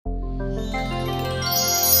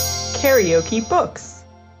KaraokeBooks.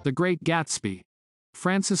 The Great Gatsby.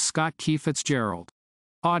 Francis Scott Key Fitzgerald.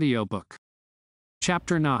 Audiobook.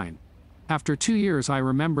 Chapter 9. After 2 years I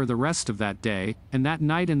remember the rest of that day, and that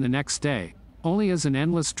night and the next day, only as an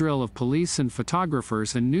endless drill of police and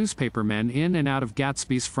photographers and newspapermen in and out of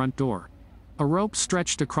Gatsby's front door. A rope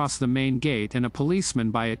stretched across the main gate and a policeman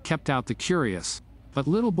by it kept out the curious, but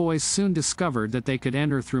little boys soon discovered that they could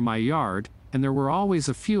enter through my yard, and there were always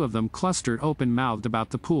a few of them clustered open-mouthed about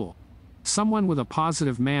the pool. Someone with a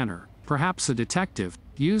positive manner, perhaps a detective,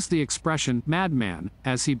 used the expression "madman"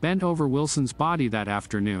 as he bent over Wilson's body that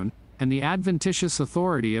afternoon, and the adventitious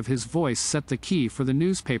authority of his voice set the key for the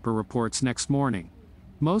newspaper reports next morning.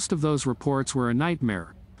 Most of those reports were a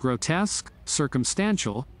nightmare, grotesque,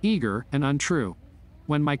 circumstantial, eager, and untrue.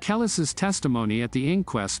 When Michaelis's testimony at the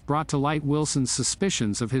inquest brought to light Wilson's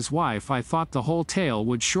suspicions of his wife, I thought the whole tale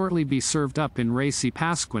would shortly be served up in racy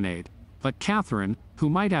pasquinade, but Catherine, who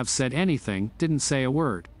might have said anything, didn't say a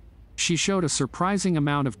word. She showed a surprising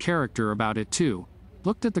amount of character about it too,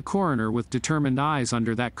 looked at the coroner with determined eyes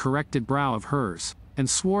under that corrected brow of hers, and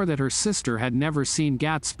swore that her sister had never seen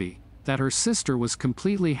Gatsby, that her sister was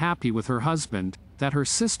completely happy with her husband, that her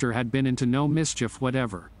sister had been into no mischief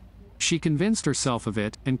whatever. She convinced herself of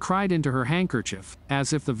it, and cried into her handkerchief,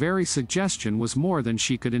 as if the very suggestion was more than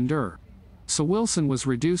she could endure. So Wilson was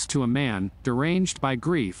reduced to a man, deranged by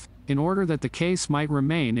grief, in order that the case might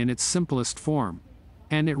remain in its simplest form.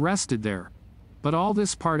 And it rested there. But all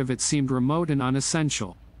this part of it seemed remote and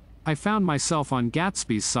unessential. I found myself on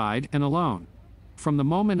Gatsby's side and alone. From the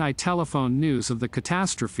moment I telephoned news of the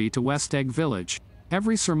catastrophe to West Egg Village,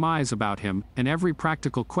 every surmise about him, and every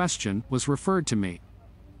practical question, was referred to me.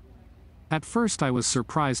 At first I was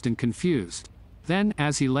surprised and confused. Then,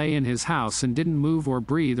 as he lay in his house and didn't move or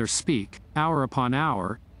breathe or speak, hour upon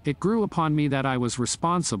hour, it grew upon me that I was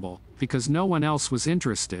responsible, because no one else was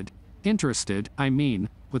interested, I mean,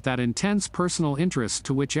 with that intense personal interest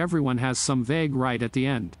to which everyone has some vague right at the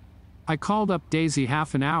end. I called up Daisy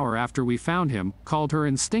half an hour after we found him, called her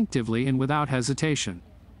instinctively and without hesitation.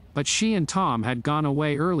 But she and Tom had gone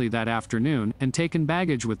away early that afternoon, and taken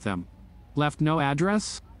baggage with them. Left no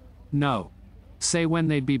address? No. Say when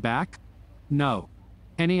they'd be back? No.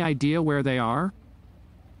 Any idea where they are?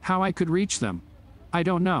 How I could reach them? I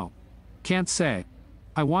don't know. Can't say.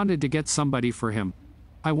 I wanted to get somebody for him.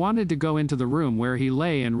 I wanted to go into the room where he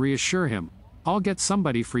lay and reassure him. I'll get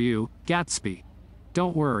somebody for you, Gatsby.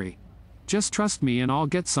 Don't worry. Just trust me and I'll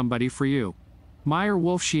get somebody for you. Meyer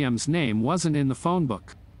Wolfschiem's name wasn't in the phone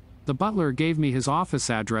book. The butler gave me his office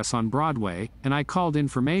address on Broadway, and I called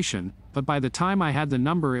information, but by the time I had the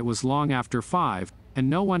number it was long after 5, and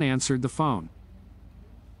no one answered the phone.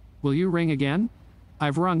 Will you ring again?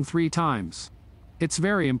 I've rung 3 times. It's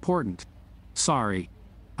very important. Sorry.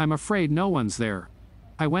 I'm afraid no one's there.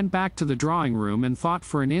 I went back to the drawing room and thought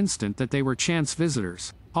for an instant that they were chance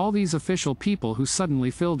visitors, all these official people who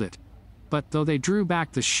suddenly filled it. But though they drew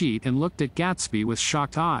back the sheet and looked at Gatsby with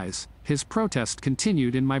shocked eyes, his protest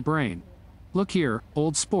continued in my brain. Look here,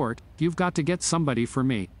 old sport, you've got to get somebody for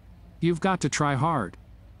me. You've got to try hard.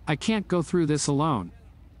 I can't go through this alone.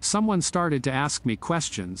 Someone started to ask me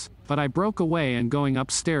questions, but I broke away and going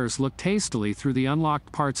upstairs looked hastily through the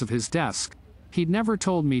unlocked parts of his desk. He'd never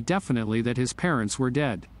told me definitely that his parents were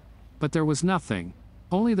dead. But there was nothing.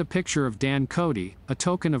 Only the picture of Dan Cody, a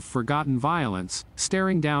token of forgotten violence,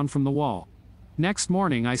 staring down from the wall. Next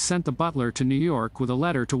morning I sent the butler to New York with a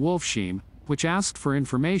letter to Wolfschiem, which asked for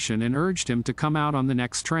information and urged him to come out on the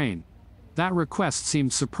next train. That request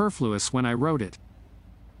seemed superfluous when I wrote it.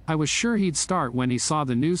 I was sure he'd start when he saw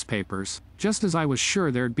the newspapers, just as I was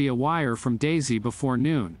sure there'd be a wire from Daisy before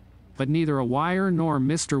noon. But neither a wire nor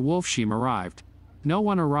Mr. Wolfschiem arrived. No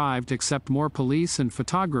one arrived except more police and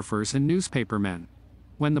photographers and newspapermen.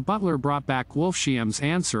 When the butler brought back Wolfschiem's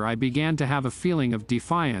answer I began to have a feeling of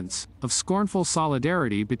defiance, of scornful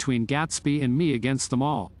solidarity between Gatsby and me against them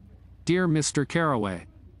all. Dear Mr. Carraway.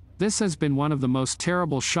 This has been one of the most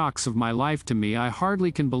terrible shocks of my life to me. I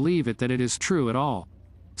hardly can believe it that it is true at all.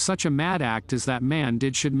 Such a mad act as that man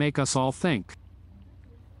did should make us all think.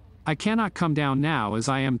 I cannot come down now as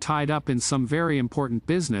I am tied up in some very important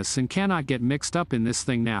business and cannot get mixed up in this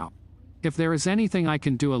thing now. If there is anything I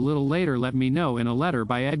can do a little later let me know in a letter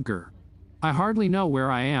by Edgar. I hardly know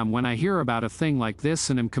where I am when I hear about a thing like this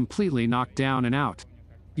and am completely knocked down and out.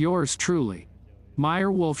 Yours truly. Meyer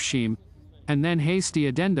Wolfschiem. And then hasty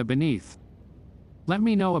addenda beneath. Let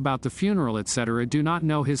me know about the funeral etc. Do not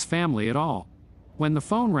know his family at all. When the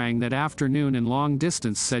phone rang that afternoon and long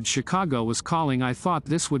distance said Chicago was calling I thought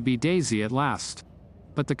this would be Daisy at last.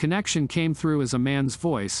 But the connection came through as a man's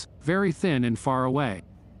voice, very thin and far away.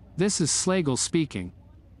 This is Slagle speaking.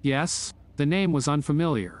 Yes, the name was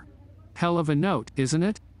unfamiliar. Hell of a note, isn't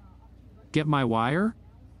it? Get my wire?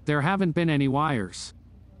 There haven't been any wires.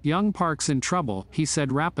 Young Park's in trouble, he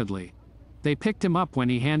said rapidly. They picked him up when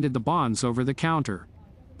he handed the bonds over the counter.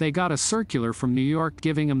 They got a circular from New York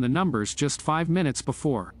giving him the numbers just 5 minutes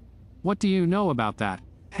before. What do you know about that?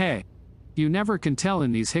 Hey. You never can tell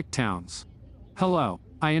in these hick towns. Hello,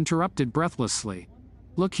 I interrupted breathlessly.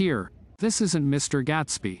 Look here, this isn't Mr.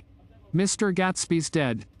 Gatsby. Mr. Gatsby's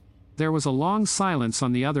dead. There was a long silence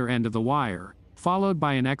on the other end of the wire, followed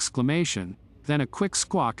by an exclamation, then a quick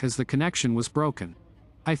squawk as the connection was broken.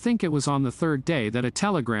 I think it was on the third day that a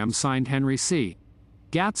telegram signed Henry C.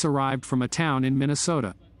 Gats arrived from a town in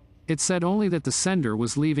Minnesota. It said only that the sender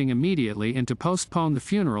was leaving immediately and to postpone the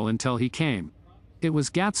funeral until he came. It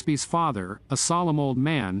was Gatsby's father, a solemn old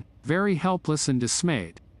man, very helpless and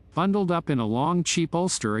dismayed, bundled up in a long cheap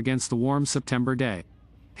ulster against the warm September day.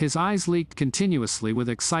 His eyes leaked continuously with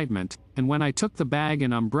excitement, and when I took the bag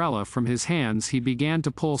and umbrella from his hands he began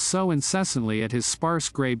to pull so incessantly at his sparse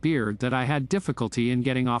gray beard that I had difficulty in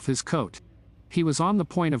getting off his coat. He was on the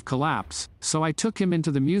point of collapse, so I took him into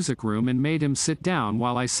the music room and made him sit down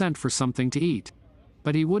while I sent for something to eat.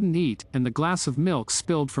 But he wouldn't eat, and the glass of milk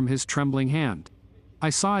spilled from his trembling hand. I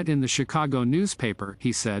saw it in the Chicago newspaper,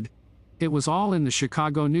 he said. It was all in the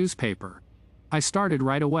Chicago newspaper. I started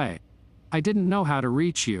right away. I didn't know how to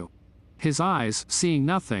reach you. His eyes, seeing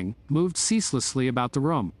nothing, moved ceaselessly about the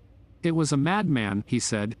room. It was a madman, he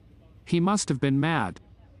said. He must have been mad.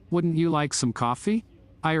 Wouldn't you like some coffee?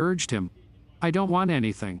 I urged him. I don't want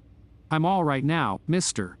anything. I'm all right now,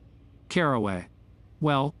 Mr. Caraway.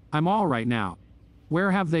 Well, I'm all right now.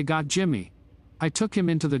 Where have they got Jimmy? I took him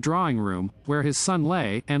into the drawing room, where his son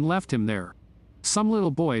lay, and left him there. Some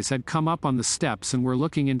little boys had come up on the steps and were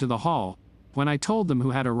looking into the hall. When I told them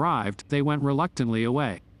who had arrived, they went reluctantly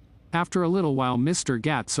away. After a little while Mr.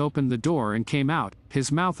 Gats opened the door and came out,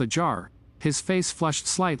 his mouth ajar, his face flushed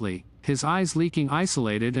slightly, his eyes leaking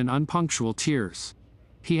isolated and unpunctual tears.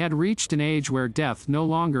 He had reached an age where death no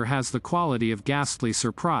longer has the quality of ghastly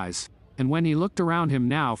surprise, and when he looked around him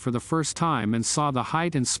now for the first time and saw the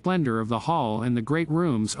height and splendor of the hall and the great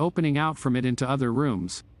rooms opening out from it into other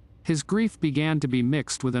rooms, his grief began to be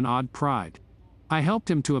mixed with an odd pride. I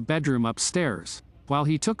helped him to a bedroom upstairs. While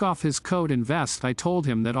he took off his coat and vest I told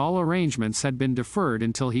him that all arrangements had been deferred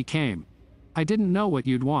until he came. I didn't know what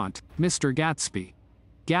you'd want, Mr. Gatsby.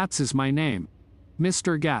 Gats is my name.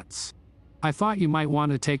 Mr. Gats. I thought you might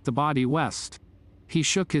want to take the body west. He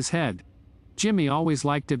shook his head. Jimmy always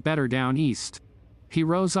liked it better down east. He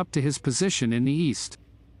rose up to his position in the east.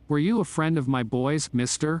 Were you a friend of my boy's,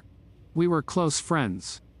 mister? We were close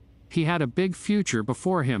friends. He had a big future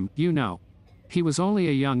before him, you know. He was only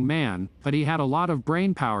a young man, but he had a lot of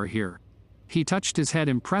brain power here. He touched his head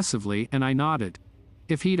impressively and I nodded.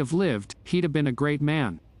 If he'd have lived, he'd have been a great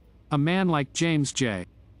man. A man like James J.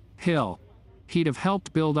 Hill. He'd have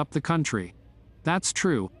helped build up the country. That's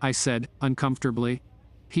true, I said, uncomfortably.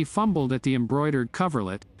 He fumbled at the embroidered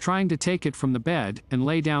coverlet, trying to take it from the bed, and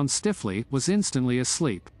lay down stiffly, was instantly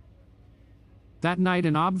asleep. That night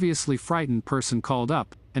an obviously frightened person called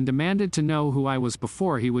up, and demanded to know who I was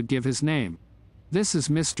before he would give his name. This is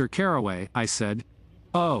Mr. Caraway, I said.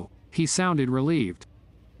 Oh, he sounded relieved.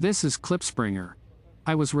 This is Klipspringer.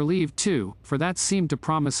 I was relieved too, for that seemed to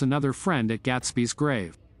promise another friend at Gatsby's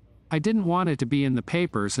grave. I didn't want it to be in the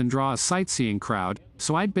papers and draw a sightseeing crowd,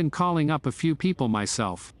 so I'd been calling up a few people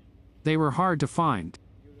myself. They were hard to find.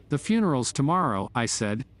 The funeral's tomorrow, I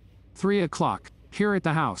said. 3 o'clock, here at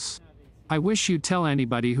the house. I wish you'd tell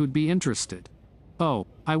anybody who'd be interested. Oh,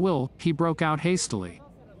 I will, he broke out hastily.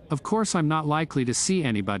 Of course I'm not likely to see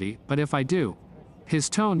anybody, but if I do. His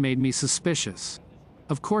tone made me suspicious.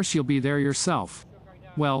 Of course you'll be there yourself.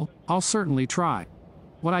 Well, I'll certainly try.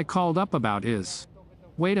 What I called up about is...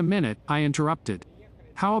 Wait a minute, I interrupted.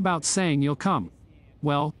 How about saying you'll come?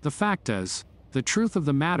 Well, the fact is, the truth of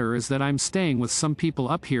the matter is that I'm staying with some people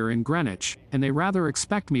up here in Greenwich, and they rather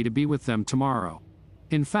expect me to be with them tomorrow.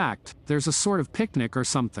 In fact, there's a sort of picnic or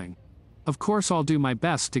something. Of course I'll do my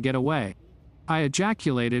best to get away. I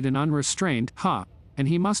ejaculated an unrestrained, huh, and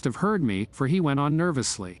he must have heard me, for he went on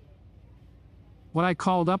nervously. What I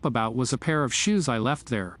called up about was a pair of shoes I left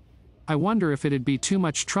there. I wonder if it'd be too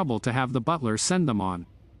much trouble to have the butler send them on.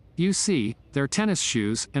 You see, they're tennis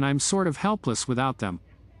shoes, and I'm sort of helpless without them.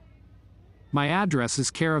 My address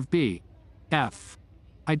is care of B. F.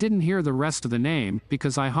 I didn't hear the rest of the name,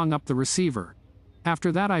 because I hung up the receiver.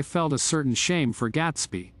 After that I felt a certain shame for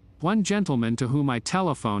Gatsby. One gentleman to whom I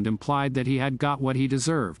telephoned implied that he had got what he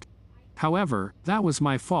deserved. However, that was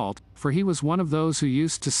my fault, for he was one of those who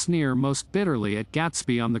used to sneer most bitterly at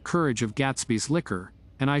Gatsby on the courage of Gatsby's liquor,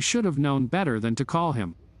 and I should have known better than to call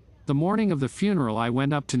him. The morning of the funeral I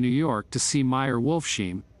went up to New York to see Meyer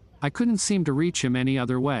Wolfsheim. I couldn't seem to reach him any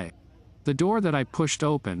other way. The door that I pushed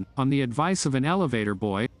open, on the advice of an elevator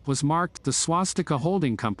boy, was marked the Swastika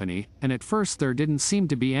Holding Company, and at first there didn't seem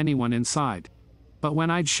to be anyone inside. But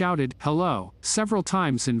when I'd shouted, "Hello," several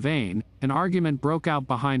times in vain, an argument broke out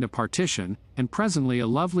behind a partition, and presently a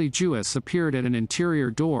lovely Jewess appeared at an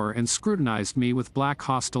interior door and scrutinized me with black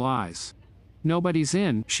hostile eyes. "Nobody's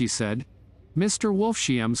in," she said. "Mr.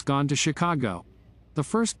 Wolfsheim's gone to Chicago." The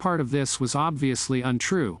first part of this was obviously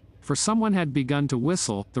untrue, for someone had begun to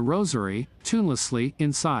whistle the rosary, tunelessly,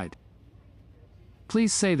 inside.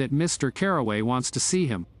 "Please say that Mr. Carraway wants to see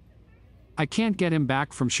him." "I can't get him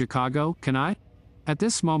back from Chicago, can I?" At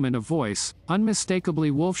this moment a voice,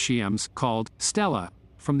 unmistakably Wolfsheim's, called, "Stella,"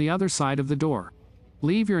 from the other side of the door.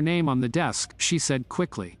 "Leave your name on the desk," she said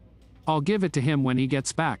quickly. "I'll give it to him when he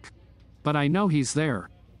gets back. But I know he's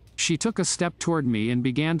there." She took a step toward me and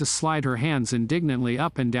began to slide her hands indignantly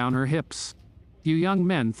up and down her hips. "You young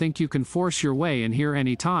men think you can force your way in here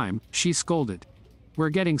any time," she scolded. "We're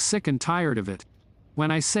getting sick and tired of it.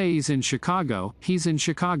 When I say he's in Chicago, he's in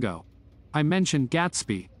Chicago. I mentioned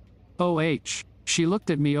Gatsby. O.H. She looked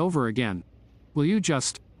at me over again. "Will you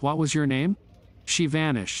just, what was your name?" She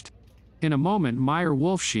vanished. In a moment Meyer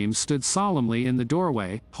Wolfsheim stood solemnly in the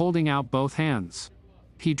doorway, holding out both hands.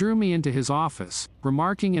 He drew me into his office,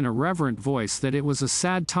 remarking in a reverent voice that it was a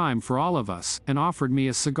sad time for all of us, and offered me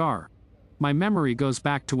a cigar. "My memory goes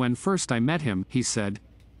back to when first I met him," he said.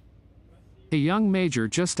 "A young major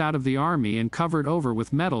just out of the army and covered over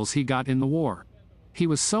with medals he got in the war. He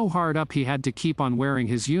was so hard up he had to keep on wearing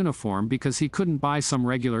his uniform because he couldn't buy some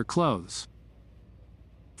regular clothes.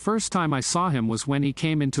 First time I saw him was when he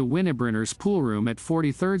came into Winnebrenner's pool room at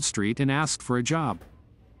 43rd Street and asked for a job.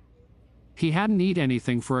 He hadn't eaten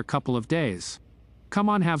anything for a couple of days. 'Come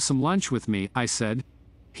on, have some lunch with me,' I said.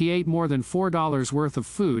 He ate more than $4 worth of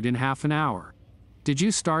food in half an hour. 'Did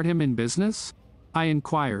you start him in business?' I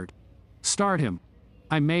inquired. 'Start him?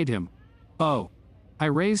 I made him. Oh. I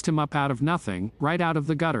raised him up out of nothing, right out of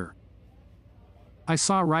the gutter.' I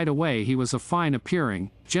saw right away he was a fine-appearing,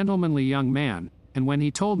 gentlemanly young man, and when he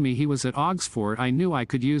told me he was at Oxford I knew I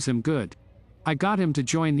could use him good. I got him to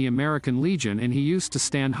join the American Legion and he used to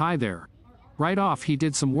stand high there. Right off he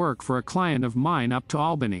did some work for a client of mine up to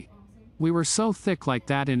Albany. We were so thick like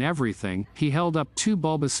that in everything, he held up two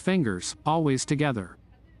bulbous fingers, always together.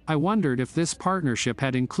 I wondered if this partnership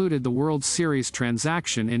had included the World Series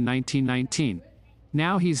transaction in 1919.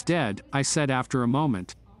 Now he's dead, I said after a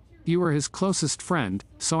moment. You were his closest friend,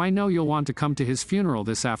 so I know you'll want to come to his funeral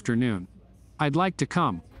this afternoon. I'd like to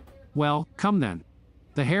come. Well, come then.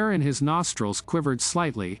 The hair in his nostrils quivered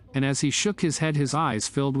slightly, and as he shook his head his eyes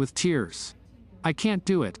filled with tears. I can't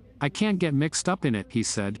do it, I can't get mixed up in it, he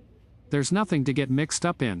said. There's nothing to get mixed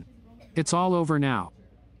up in. It's all over now.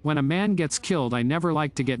 When a man gets killed I never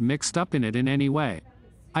like to get mixed up in it in any way.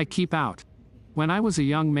 I keep out. When I was a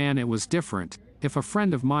young man it was different. If a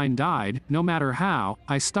friend of mine died, no matter how,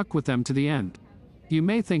 I stuck with them to the end. You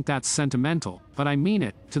may think that's sentimental, but I mean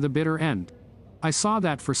it, to the bitter end. I saw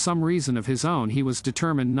that for some reason of his own he was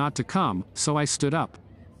determined not to come, so I stood up.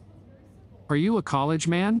 Are you a college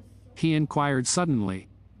man? He inquired suddenly.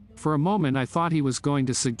 For a moment I thought he was going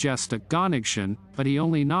to suggest a connection, but he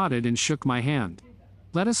only nodded and shook my hand.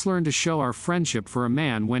 Let us learn to show our friendship for a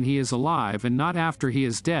man when he is alive and not after he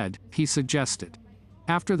is dead, he suggested.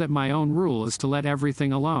 After that my own rule is to let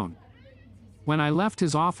everything alone. When I left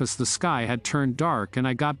his office the sky had turned dark and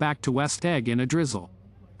I got back to West Egg in a drizzle.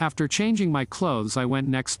 After changing my clothes I went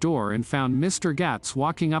next door and found Mr. Gatz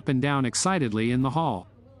walking up and down excitedly in the hall.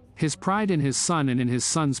 His pride in his son and in his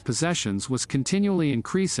son's possessions was continually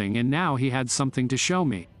increasing and now he had something to show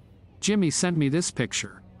me. Jimmy sent me this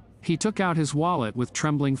picture. He took out his wallet with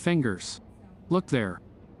trembling fingers. Look there.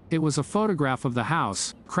 It was a photograph of the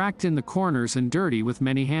house, cracked in the corners and dirty with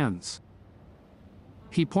many hands.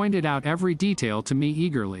 He pointed out every detail to me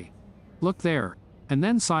eagerly. Look there, and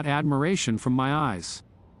then sought admiration from my eyes.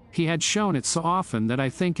 He had shown it so often that I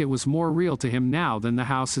think it was more real to him now than the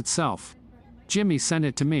house itself. Jimmy sent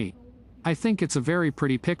it to me. I think it's a very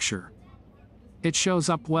pretty picture. It shows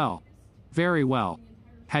up well. Very well.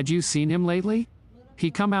 Had you seen him lately?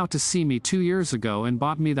 He come out to see me 2 years ago and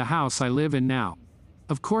bought me the house I live in now.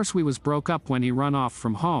 Of course we was broke up when he run off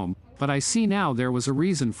from home, but I see now there was a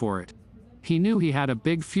reason for it. He knew he had a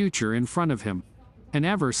big future in front of him. And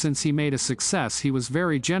ever since he made a success he was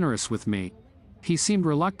very generous with me. He seemed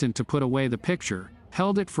reluctant to put away the picture,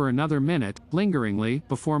 held it for another minute, lingeringly,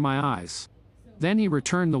 before my eyes. Then he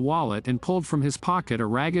returned the wallet and pulled from his pocket a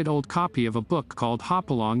ragged old copy of a book called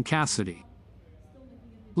Hopalong Cassidy.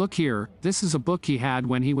 Look here, this is a book he had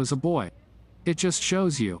when he was a boy. It just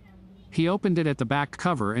shows you. He opened it at the back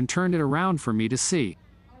cover and turned it around for me to see.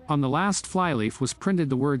 On the last flyleaf was printed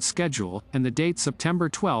the word schedule and the date September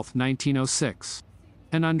 12, 1906.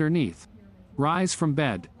 And underneath, rise from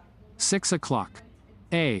bed. 6 o'clock.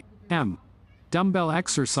 A.M. Dumbbell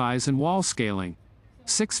exercise and wall scaling.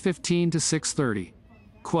 6:15 to 6:30.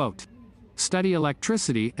 Quote. Study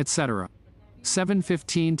electricity, etc.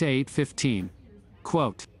 7:15 to 8:15.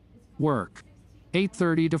 Quote. Work.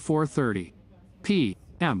 8:30 to 4:30.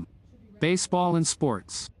 P.M. Baseball and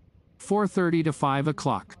sports. 4:30 to 5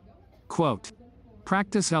 o'clock. Quote.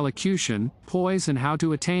 Practice elocution, poise and how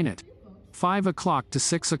to attain it. 5 o'clock to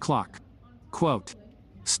 6 o'clock. Quote.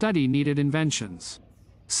 Study needed inventions.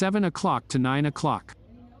 7 o'clock to 9 o'clock.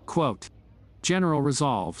 Quote. General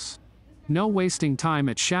resolves. No wasting time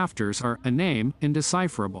at shafters or, a name,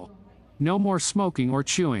 indecipherable. No more smoking or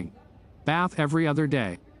chewing. Bath every other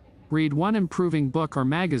day. Read one improving book or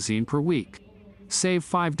magazine per week. Save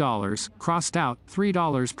 $5, crossed out,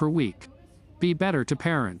 $3 per week. Be better to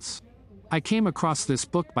parents. I came across this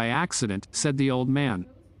book by accident, said the old man.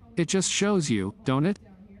 It just shows you, don't it?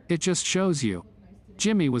 It just shows you.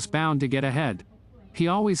 Jimmy was bound to get ahead. He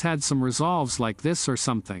always had some resolves like this or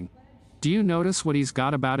something. Do you notice what he's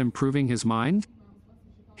got about improving his mind?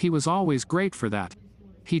 He was always great for that.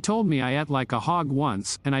 He told me I ate like a hog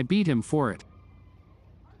once, and I beat him for it.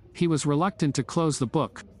 He was reluctant to close the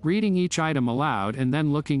book, reading each item aloud and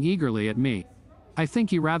then looking eagerly at me. I think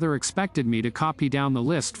he rather expected me to copy down the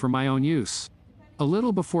list for my own use. A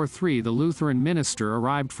little before 3 the Lutheran minister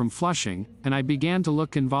arrived from Flushing, and I began to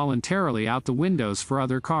look involuntarily out the windows for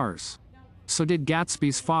other cars. So did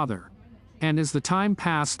Gatsby's father. And as the time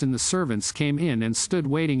passed and the servants came in and stood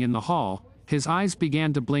waiting in the hall, his eyes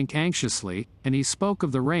began to blink anxiously, and he spoke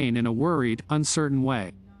of the rain in a worried, uncertain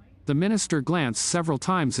way. The minister glanced several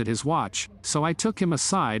times at his watch, so I took him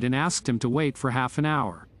aside and asked him to wait for half an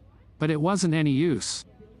hour. But it wasn't any use.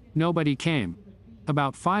 Nobody came.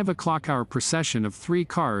 About 5 o'clock our procession of 3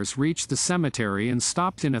 cars reached the cemetery and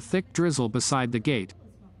stopped in a thick drizzle beside the gate.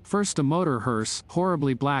 First a motor hearse,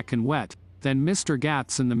 horribly black and wet, then Mr.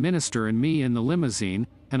 Gats and the minister and me in the limousine,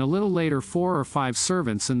 and a little later 4 or 5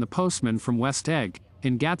 servants and the postman from West Egg,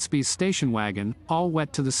 in Gatsby's station wagon, all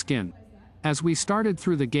wet to the skin. As we started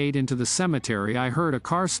through the gate into the cemetery I heard a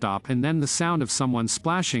car stop and then the sound of someone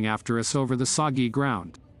splashing after us over the soggy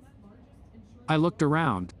ground. I looked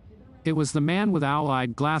around. It was the man with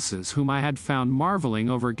owl-eyed glasses whom I had found marveling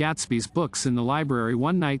over Gatsby's books in the library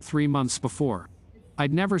one night 3 months before.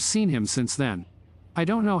 I'd never seen him since then. I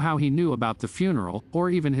don't know how he knew about the funeral, or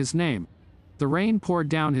even his name. The rain poured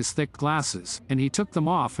down his thick glasses, and he took them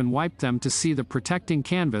off and wiped them to see the protecting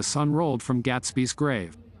canvas unrolled from Gatsby's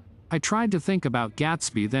grave. I tried to think about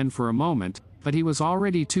Gatsby then for a moment, but he was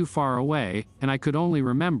already too far away, and I could only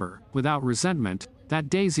remember, without resentment, that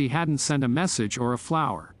Daisy hadn't sent a message or a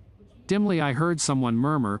flower. Dimly I heard someone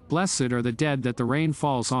murmur, "Blessed are the dead that the rain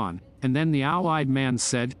falls on," and then the owl-eyed man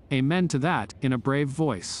said, "Amen to that," in a brave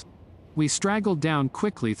voice. We straggled down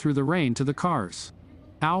quickly through the rain to the cars.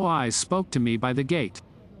 Owl Eyes spoke to me by the gate.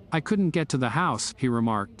 "I couldn't get to the house," he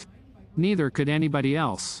remarked. "Neither could anybody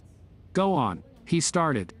else." "Go on," he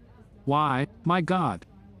started. "Why, my God.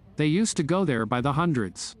 They used to go there by the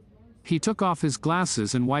hundreds." He took off his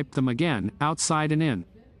glasses and wiped them again, outside and in.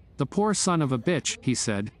 "The poor son of a bitch," he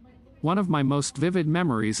said. "One of my most vivid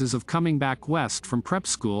memories is of coming back west from prep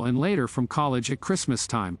school and later from college at Christmas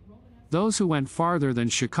time. Those who went farther than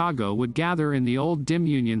Chicago would gather in the old dim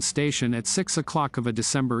Union Station at 6 o'clock of a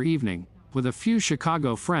December evening, with a few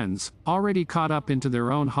Chicago friends, already caught up into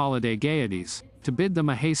their own holiday gaieties, to bid them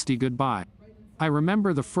a hasty goodbye. I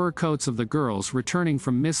remember the fur coats of the girls returning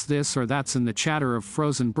from Miss This or That's and the chatter of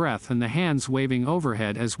frozen breath and the hands waving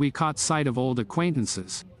overhead as we caught sight of old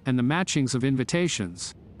acquaintances, and the matchings of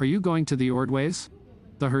invitations. "Are you going to the Ordways?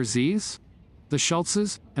 The Herzees? The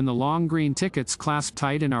Schultzes?" and the long green tickets clasped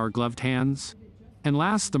tight in our gloved hands. And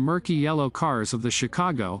last the murky yellow cars of the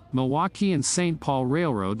Chicago, Milwaukee and St. Paul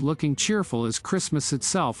Railroad looking cheerful as Christmas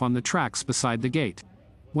itself on the tracks beside the gate.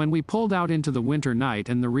 When we pulled out into the winter night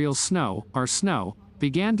and the real snow, our snow,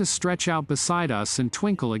 began to stretch out beside us and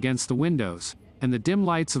twinkle against the windows, and the dim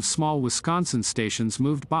lights of small Wisconsin stations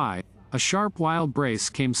moved by, a sharp wild brace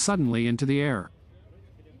came suddenly into the air.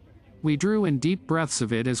 We drew in deep breaths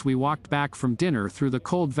of it as we walked back from dinner through the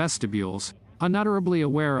cold vestibules, unutterably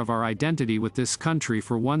aware of our identity with this country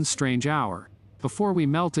for one strange hour, before we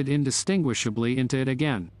melted indistinguishably into it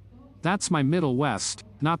again. That's my Middle West,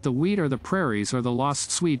 not the wheat or the prairies or the lost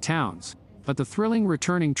Swede towns. but the thrilling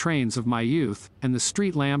returning trains of my youth, and the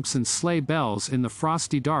street lamps and sleigh bells in the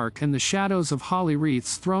frosty dark and the shadows of holly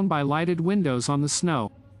wreaths thrown by lighted windows on the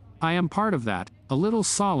snow. I am part of that, a little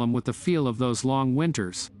solemn with the feel of those long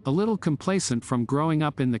winters, a little complacent from growing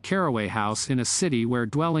up in the caraway house in a city where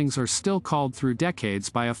dwellings are still called through decades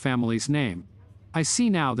by a family's name. I see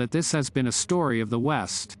now that this has been a story of the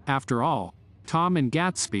West, after all. Tom and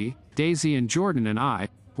Gatsby, Daisy and Jordan and I,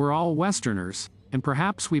 were all Westerners, and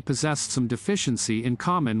perhaps we possessed some deficiency in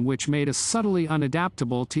common which made us subtly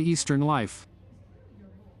unadaptable to Eastern life.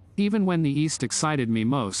 Even when the East excited me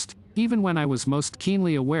most, even when I was most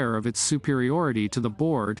keenly aware of its superiority to the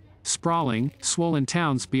bored, sprawling, swollen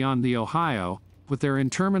towns beyond the Ohio, with their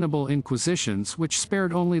interminable inquisitions which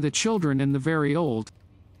spared only the children and the very old,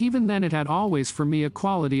 even then it had always for me a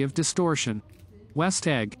quality of distortion. West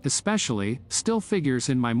Egg, especially, still figures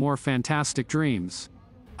in my more fantastic dreams.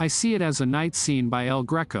 I see it as a night scene by El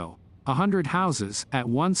Greco, 100 houses, at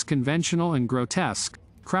once conventional and grotesque,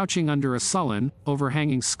 crouching under a sullen,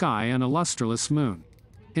 overhanging sky and a lustreless moon.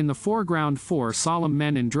 In the foreground 4 solemn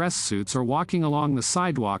men in dress suits are walking along the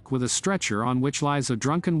sidewalk with a stretcher on which lies a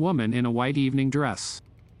drunken woman in a white evening dress.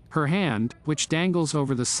 Her hand, which dangles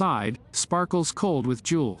over the side, sparkles cold with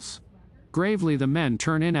jewels. Gravely the men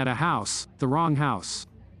turn in at a house, the wrong house.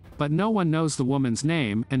 But no one knows the woman's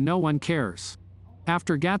name, and no one cares.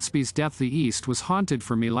 After Gatsby's death the East was haunted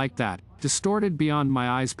for me like that, distorted beyond my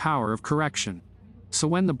eyes' power of correction. So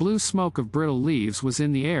when the blue smoke of brittle leaves was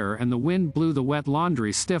in the air and the wind blew the wet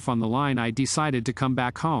laundry stiff on the line, I decided to come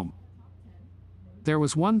back home. There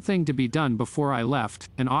was one thing to be done before I left,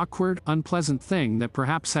 an awkward, unpleasant thing that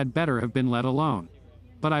perhaps had better have been let alone.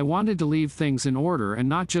 But I wanted to leave things in order and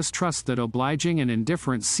not just trust that obliging and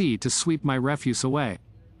indifferent sea to sweep my refuse away.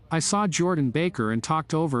 I saw Jordan Baker and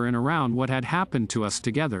talked over and around what had happened to us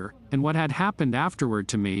together, and what had happened afterward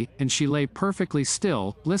to me, and she lay perfectly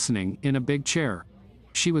still, listening, in a big chair.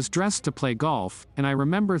 She was dressed to play golf, and I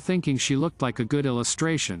remember thinking she looked like a good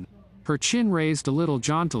illustration. Her chin raised a little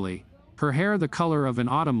jauntily, her hair the color of an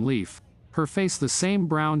autumn leaf, her face the same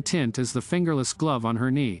brown tint as the fingerless glove on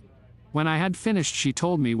her knee. When I had finished she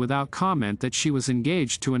told me without comment that she was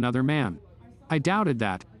engaged to another man. I doubted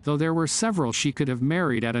that, though there were several she could have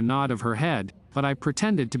married at a nod of her head, but I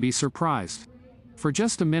pretended to be surprised. For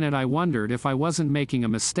just a minute I wondered if I wasn't making a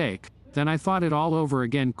mistake, then I thought it all over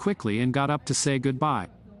again quickly and got up to say goodbye.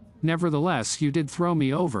 "Nevertheless, you did throw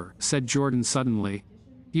me over," said Jordan suddenly.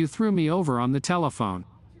 "You threw me over on the telephone.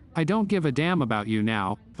 I don't give a damn about you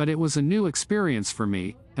now, but it was a new experience for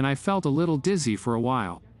me, and I felt a little dizzy for a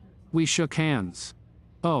while." We shook hands.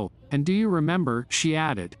 "Oh, and do you remember," she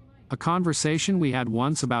added, "a conversation we had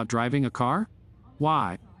once about driving a car?"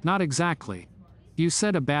 "Why, not exactly. You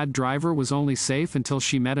said a bad driver was only safe until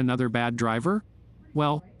she met another bad driver?"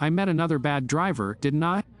 "Well, I met another bad driver, didn't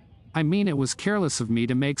I? I mean, it was careless of me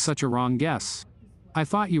to make such a wrong guess. I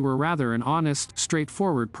thought you were rather an honest,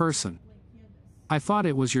 straightforward person. I thought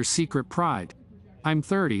it was your secret pride." "I'm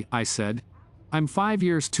 30, I said. "I'm 5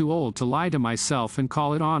 years too old to lie to myself and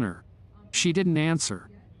call it honor." She didn't answer.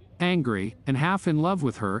 Angry, and half in love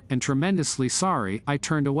with her, and tremendously sorry, I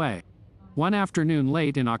turned away. One afternoon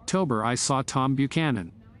late in October I saw Tom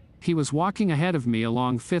Buchanan. He was walking ahead of me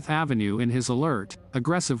along Fifth Avenue in his alert,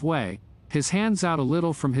 aggressive way, his hands out a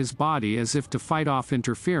little from his body as if to fight off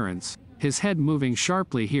interference, his head moving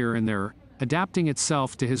sharply here and there, adapting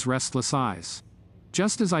itself to his restless eyes.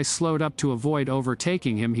 Just as I slowed up to avoid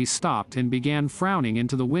overtaking him, he stopped and began frowning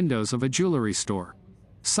into the windows of a jewelry store.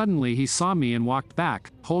 Suddenly he saw me and walked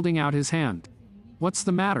back, holding out his hand. "What's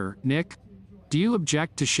the matter, Nick? Do you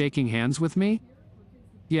object to shaking hands with me?"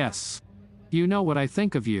 "Yes. You know what I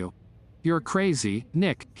think of you." "You're crazy,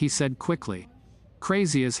 Nick," he said quickly.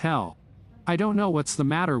 "Crazy as hell. I don't know what's the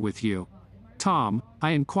matter with you." "Tom,"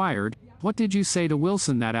 I inquired, "what did you say to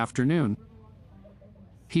Wilson that afternoon?"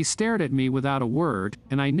 He stared at me without a word,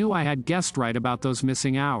 and I knew I had guessed right about those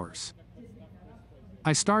missing hours.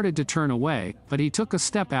 I started to turn away, but he took a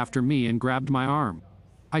step after me and grabbed my arm.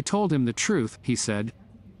 "I told him the truth," he said.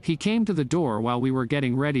 "He came to the door while we were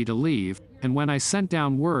getting ready to leave, and when I sent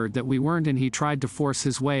down word that we weren't in, he tried to force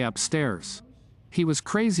his way upstairs. He was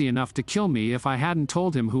crazy enough to kill me if I hadn't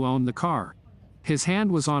told him who owned the car. His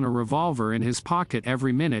hand was on a revolver in his pocket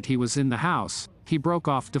every minute he was in the house," he broke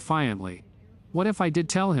off defiantly. "What if I did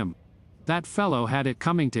tell him? That fellow had it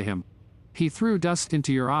coming to him. He threw dust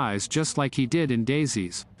into your eyes just like he did in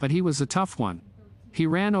Daisy's, but he was a tough one. He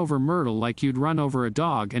ran over Myrtle like you'd run over a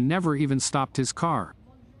dog and never even stopped his car.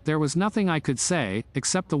 There was nothing I could say,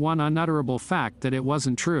 except the one unutterable fact that it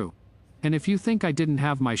wasn't true. And if you think I didn't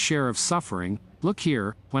have my share of suffering, Look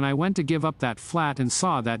here, when I went to give up that flat and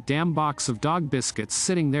saw that damn box of dog biscuits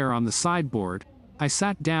sitting there on the sideboard, I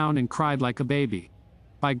sat down and cried like a baby.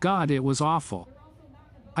 By God, it was awful.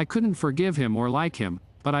 I couldn't forgive him or like him,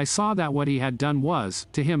 but I saw that what he had done was,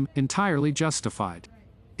 to him, entirely justified.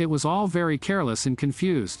 It was all very careless and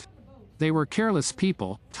confused. They were careless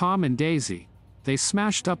people, Tom and Daisy. They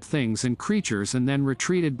smashed up things and creatures and then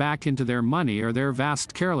retreated back into their money or their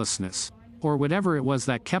vast carelessness, or whatever it was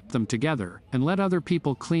that kept them together, and let other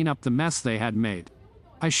people clean up the mess they had made.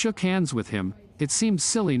 I shook hands with him. It seemed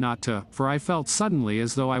silly not to, for I felt suddenly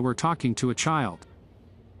as though I were talking to a child.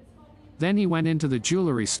 Then he went into the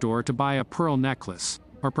jewelry store to buy a pearl necklace,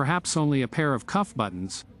 or perhaps only a pair of cuff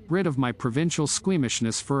buttons, rid of my provincial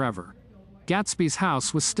squeamishness forever. Gatsby's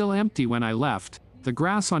house was still empty when I left. The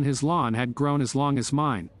grass on his lawn had grown as long as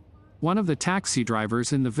mine. One of the taxi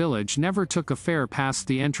drivers in the village never took a fare past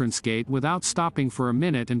the entrance gate without stopping for a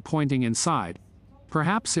minute and pointing inside.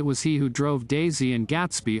 Perhaps it was he who drove Daisy and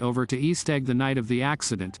Gatsby over to East Egg the night of the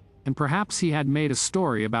accident, and perhaps he had made a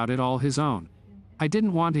story about it all his own. I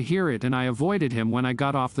didn't want to hear it and I avoided him when I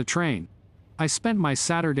got off the train. I spent my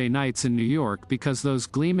Saturday nights in New York because those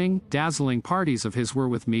gleaming, dazzling parties of his were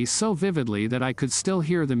with me so vividly that I could still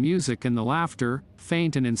hear the music and the laughter,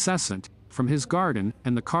 faint and incessant, from his garden,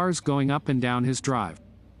 and the cars going up and down his drive.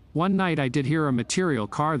 One night I did hear a material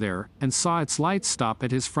car there, and saw its lights stop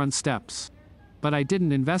at his front steps. But I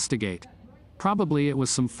didn't investigate. Probably it was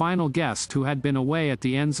some final guest who had been away at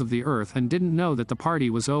the ends of the earth and didn't know that the party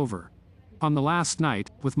was over. On the last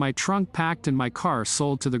night, with my trunk packed and my car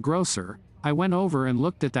sold to the grocer, I went over and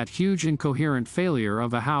looked at that huge incoherent failure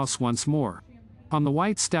of a house once more. On the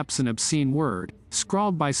white steps an obscene word,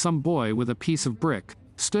 scrawled by some boy with a piece of brick,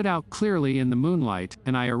 stood out clearly in the moonlight,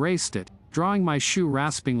 and I erased it, drawing my shoe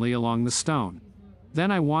raspingly along the stone.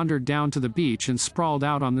 Then I wandered down to the beach and sprawled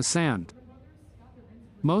out on the sand.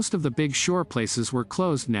 Most of the big shore places were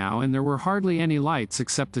closed now and there were hardly any lights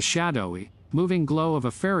except the shadowy, moving glow of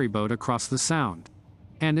a ferryboat across the sound.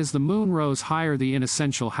 And as the moon rose higher the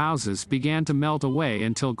inessential houses began to melt away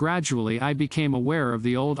until gradually I became aware of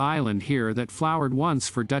the old island here that flowered once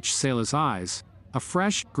for Dutch sailors' eyes, a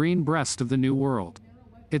fresh, green breast of the New World.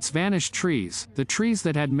 Its vanished trees, the trees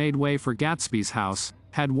that had made way for Gatsby's house,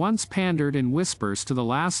 had once pandered in whispers to the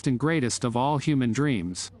last and greatest of all human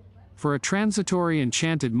dreams. For a transitory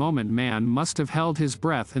enchanted moment man must have held his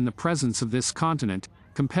breath in the presence of this continent,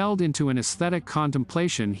 compelled into an aesthetic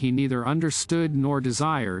contemplation he neither understood nor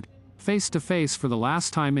desired, face to face for the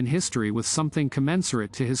last time in history with something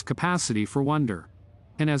commensurate to his capacity for wonder.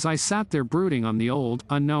 And as I sat there brooding on the old,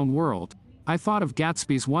 unknown world, I thought of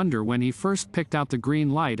Gatsby's wonder when he first picked out the green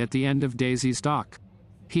light at the end of Daisy's dock.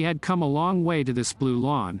 He had come a long way to this blue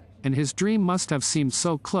lawn, and his dream must have seemed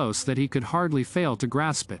so close that he could hardly fail to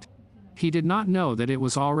grasp it. He did not know that it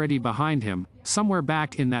was already behind him, somewhere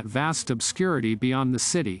back in that vast obscurity beyond the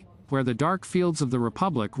city, where the dark fields of the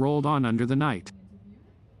Republic rolled on under the night.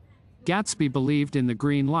 Gatsby believed in the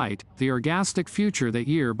green light, the orgastic future that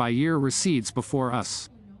year by year recedes before us.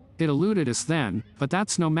 It eluded us then, but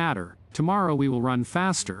that's no matter. Tomorrow we will run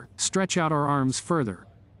faster, stretch out our arms further.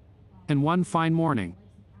 And one fine morning.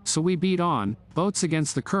 So we beat on, boats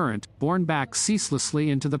against the current, borne back ceaselessly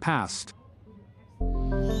into the past.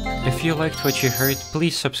 If you liked what you heard,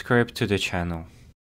 please subscribe to the channel.